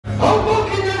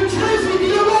Hoboken, New Jersey. Do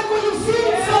you like what you've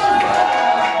seen so far?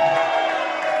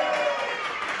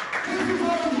 This is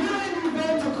our year-end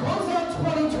event to close out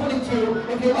 2022.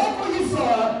 If you like what you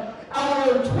saw,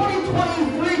 our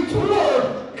 2023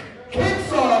 tour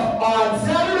kicks off on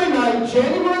Saturday night,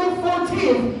 January the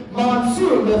 14th,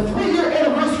 Monsoon, the 3-year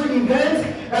anniversary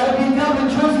event that'll be down in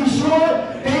Jersey Shore,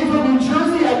 Bayville, New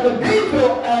Jersey at the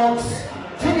Bayville Elks.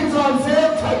 Tickets on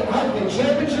sale,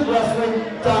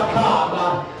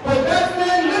 Titan-championshipwrestling.com. But that's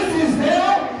then, this is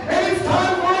now, and it's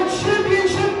time for a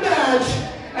championship match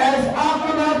as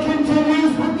Aftermath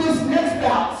continues with this next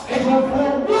bout, scheduled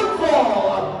for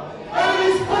Woodfall. And it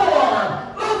is for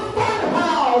the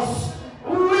Funhouse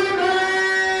Women's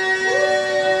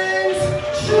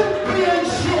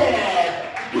Championship.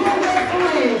 Your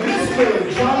referee, Mr.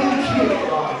 Johnny Q.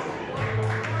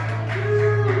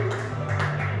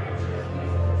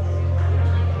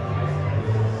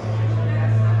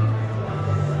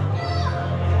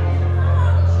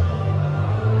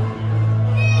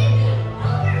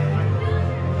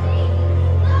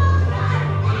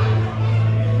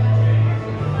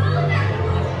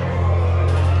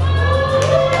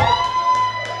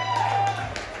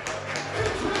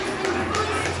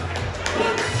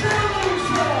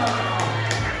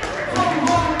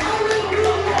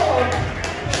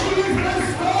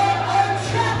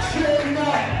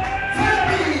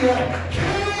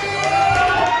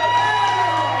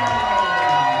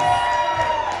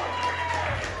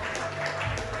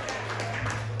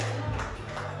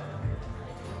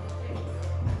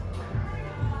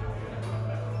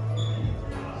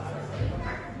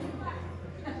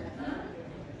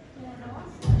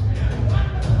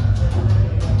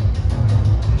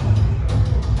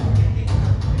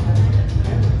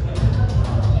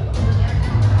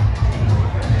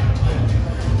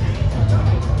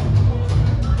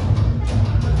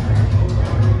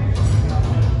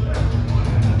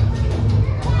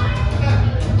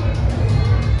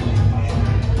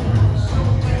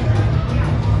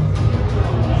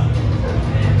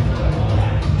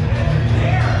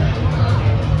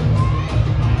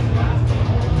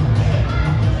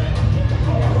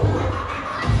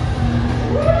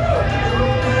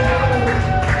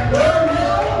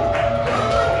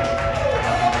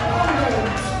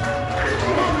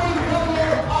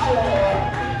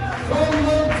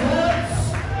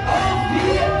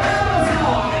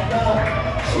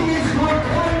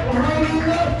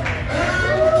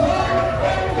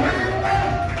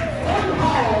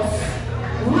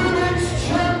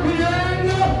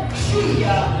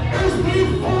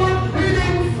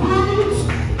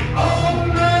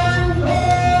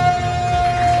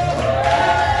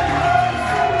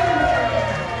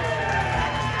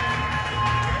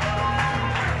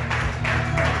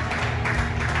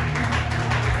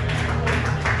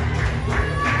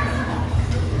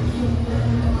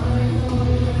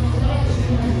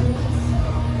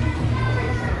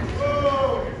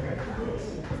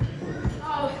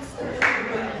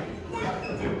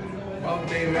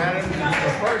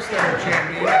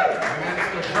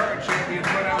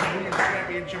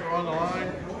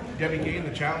 Debbie Kane, the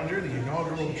challenger, the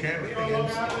inaugural champion,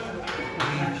 against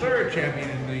the third champion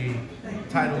in the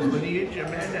title's lineage,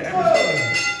 Amanda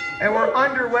Amazonian. And we're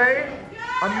underway.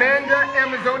 Amanda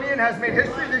Amazonian has made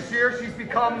history this year. She's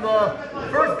become the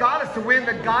first goddess to win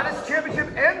the Goddess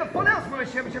Championship and the Funhouse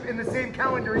Women's Championship in the same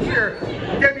calendar year.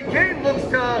 Debbie Kane looks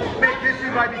to make history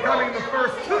by becoming the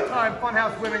first 2-time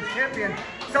Funhouse Women's Champion.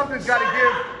 Something's got to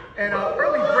give, and an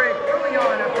early break early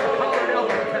on after a collar and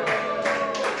elbow attack.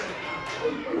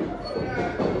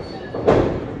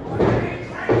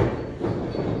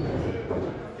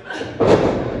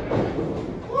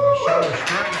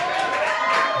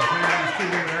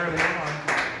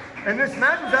 And this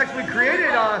match was actually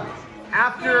created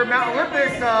after Mount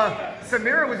Olympus.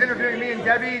 Samira was interviewing me and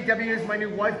Debbie. Debbie is my new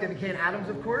wife, Debbie Kane Adams,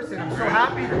 of course, and I'm so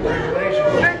happy.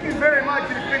 Congratulations. Thank you very much.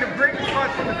 It's been a great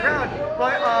response from the crowd.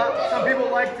 But some people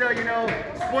like to, you know,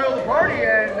 spoil the party.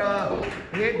 And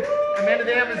Amanda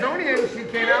the Amazonian, she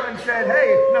came out and said,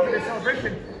 hey, enough of this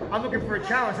celebration. I'm looking for a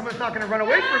challenge. Someone's not going to run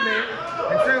away from me.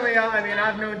 And certainly, I mean,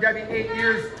 I've known Debbie 8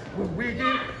 years.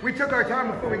 We took our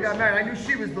time before we got married. I knew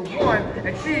she was the one,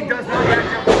 and she does not back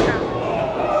down from the challenge.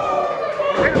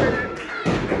 Wait a minute.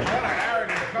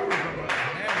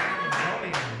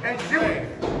 And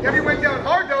Debbie went down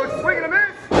hard though, swing and a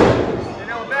miss. And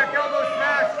now a back elbow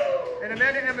smash. And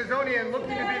Amanda Amazonian looking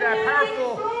to be that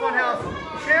powerful Funhouse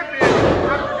champion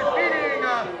after defeating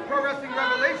Pro Wrestling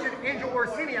Revelation Angel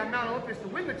Orsini on Mount Olympus to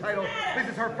win the title. This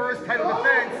is her first title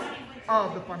defense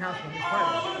of the Funhouse Women's title.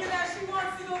 Oh, look at that. She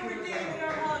wants to go redeem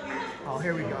her hobby. Oh,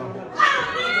 here we go.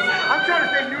 I'm trying to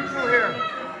stay neutral here.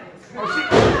 Oh,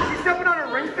 she's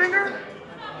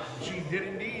did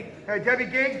indeed. Debbie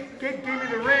gave me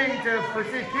the ring for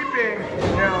safekeeping,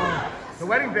 you know, the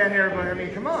wedding band here, but I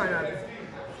mean, come on.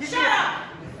 Shut up!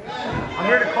 I'm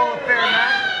here to call a fair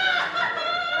match.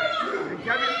 Debbie's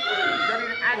an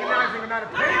agonizing amount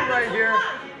of pain right here.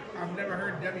 I've never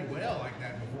heard Debbie wail like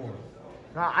that before.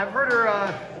 I've heard her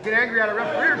get angry at a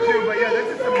referee or two, but yeah,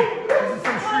 this is some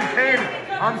street pain.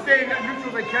 I'm staying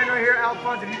neutral as I can right here,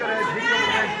 Alfonz. If you gotta take over the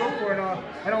match, go for it.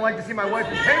 I don't like to see my wife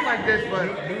in pain like this, but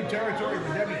New territory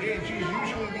for Debbie Kane. She's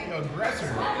usually the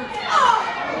aggressor.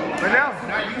 but now,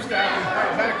 Not used to having to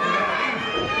fight back from underneath.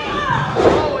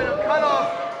 oh, and a cut off,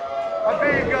 a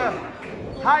big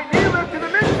high knee lift to the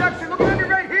midsection. Look at me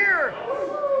right here.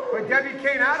 But Debbie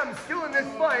Kane Adams still in this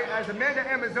fight as Amanda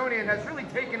Amazonian has really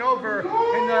taken over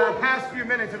in the past few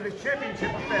minutes of this championship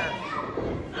affair.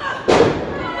 Have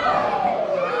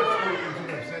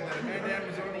said that Amanda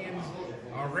Amazonian's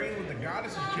reign with the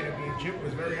Goddesses Championship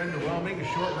was very underwhelming, a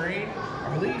short reign. I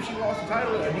believe she lost the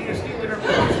title to Anita Steele in her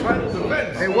first title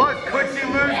defense. It was. Could she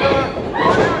lose the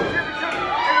Funhouse Championship in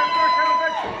her first title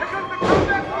defense? Here comes the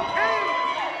comeback from Kane.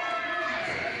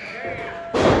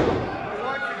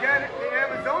 Once again, the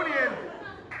Amazonian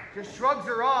just shrugs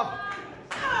her off.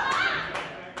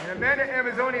 And Amanda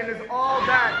Amazonian is all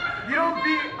that. You don't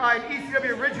beat an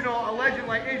ECW original, a legend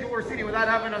like Angel Orsini without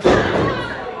having a certain skill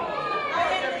set.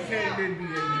 Debbie Kane did beat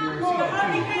Angel How Orsini.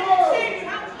 many can you see?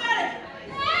 How pathetic!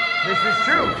 This is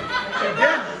true.